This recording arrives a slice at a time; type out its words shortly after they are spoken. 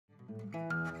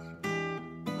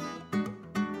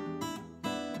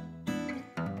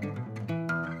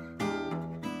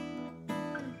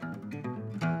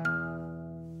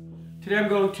Today I'm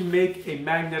going to make a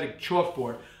magnetic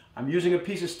chalkboard. I'm using a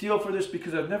piece of steel for this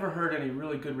because I've never heard any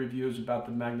really good reviews about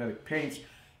the magnetic paints.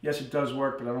 Yes, it does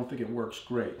work, but I don't think it works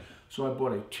great. So I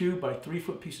bought a 2 by 3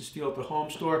 foot piece of steel at the home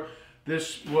store.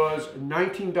 This was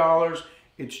 $19.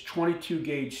 It's 22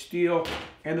 gauge steel.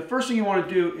 And the first thing you want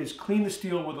to do is clean the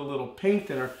steel with a little paint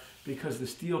thinner because the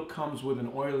steel comes with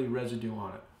an oily residue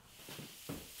on it.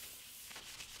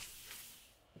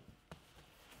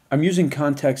 I'm using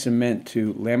contact cement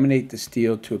to laminate the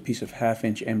steel to a piece of 1/2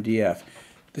 inch MDF.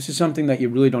 This is something that you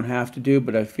really don't have to do,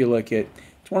 but I feel like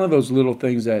it's one of those little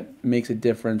things that makes a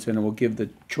difference and it will give the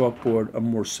chalkboard a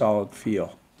more solid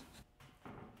feel.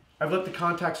 I've let the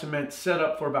contact cement set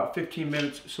up for about 15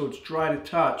 minutes so it's dry to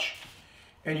touch.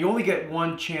 And you only get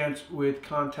one chance with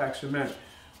contact cement.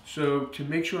 So to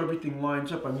make sure everything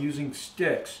lines up, I'm using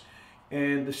sticks.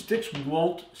 And the sticks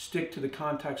won't stick to the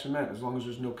contact cement as long as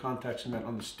there's no contact cement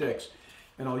on the sticks.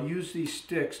 And I'll use these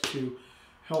sticks to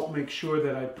help make sure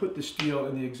that I put the steel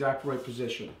in the exact right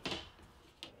position.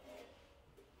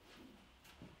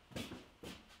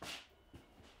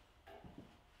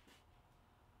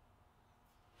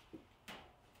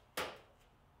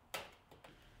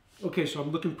 Okay, so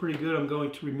I'm looking pretty good. I'm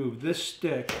going to remove this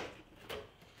stick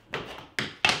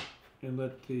and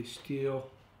let the steel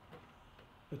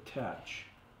attach.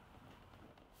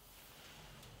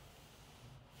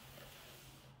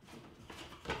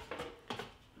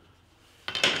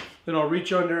 Then I'll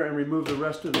reach under and remove the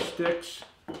rest of the sticks.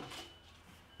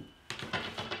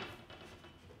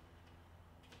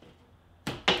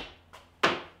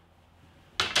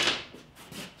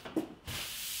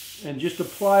 And just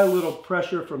apply a little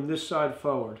pressure from this side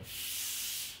forward.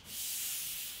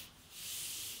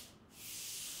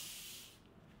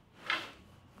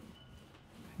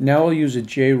 Now I'll use a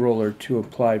J-roller to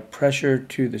apply pressure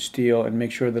to the steel and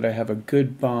make sure that I have a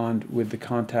good bond with the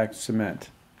contact cement.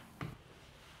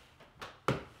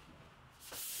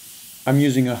 I'm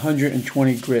using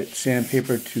 120 grit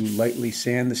sandpaper to lightly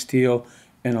sand the steel,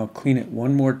 and I'll clean it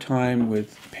one more time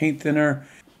with paint thinner.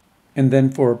 And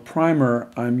then for a primer,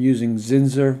 I'm using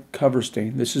Zinsser Cover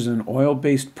Stain. This is an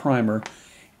oil-based primer,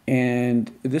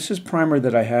 and this is primer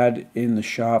that I had in the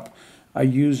shop. I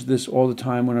use this all the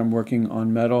time when I'm working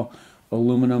on metal,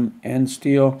 aluminum, and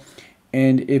steel.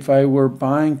 And if I were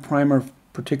buying primer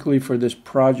particularly for this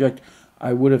project,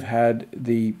 I would have had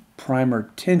the primer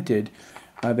tinted.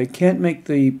 They can't make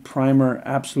the primer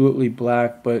absolutely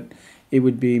black, but it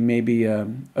would be maybe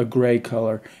a gray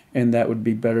color, and that would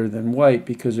be better than white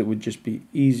because it would just be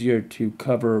easier to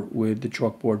cover with the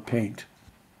chalkboard paint.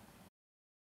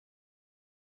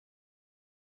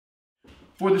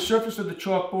 For the surface of the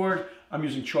chalkboard, I'm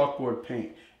using chalkboard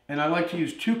paint. And I like to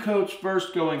use 2 coats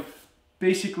first, going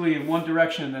basically in one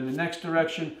direction and then the next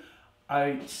direction.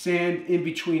 I sand in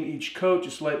between each coat,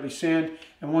 just lightly sand.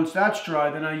 And once that's dry,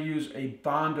 then I use a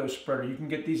Bondo spreader. You can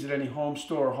get these at any home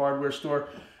store or hardware store.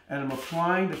 And I'm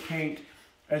applying the paint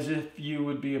as if you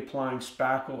would be applying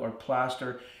spackle or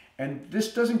plaster. And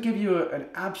this doesn't give you an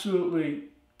absolutely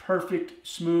perfect,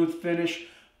 smooth finish,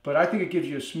 but I think it gives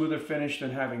you a smoother finish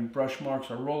than having brush marks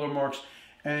or roller marks.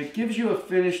 And it gives you a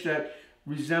finish that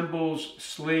resembles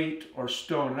slate or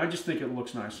stone. And I just think it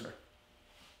looks nicer.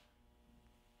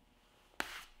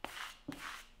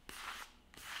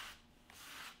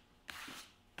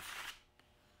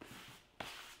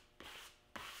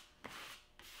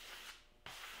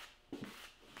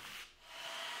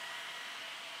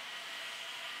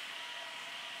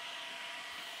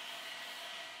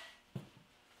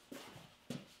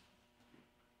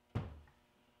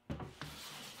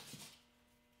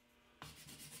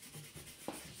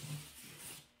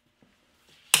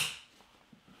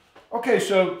 Okay,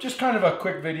 so just kind of a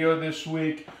quick video this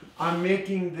week. I'm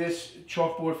making this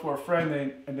chalkboard for a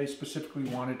friend, and they specifically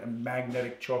wanted a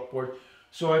magnetic chalkboard.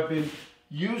 So I've been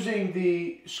using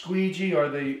the squeegee or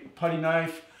the putty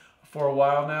knife for a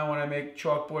while now when I make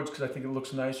chalkboards because I think it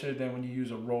looks nicer than when you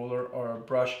use a roller or a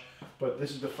brush. But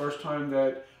this is the first time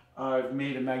that I've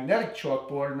made a magnetic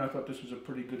chalkboard, and I thought this was a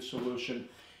pretty good solution.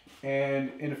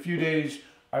 And in a few days,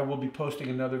 I will be posting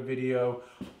another video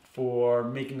for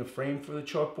making a frame for the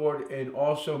chalkboard and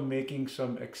also making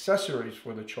some accessories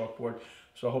for the chalkboard.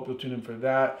 So I hope you'll tune in for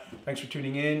that. Thanks for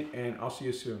tuning in, and I'll see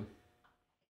you soon.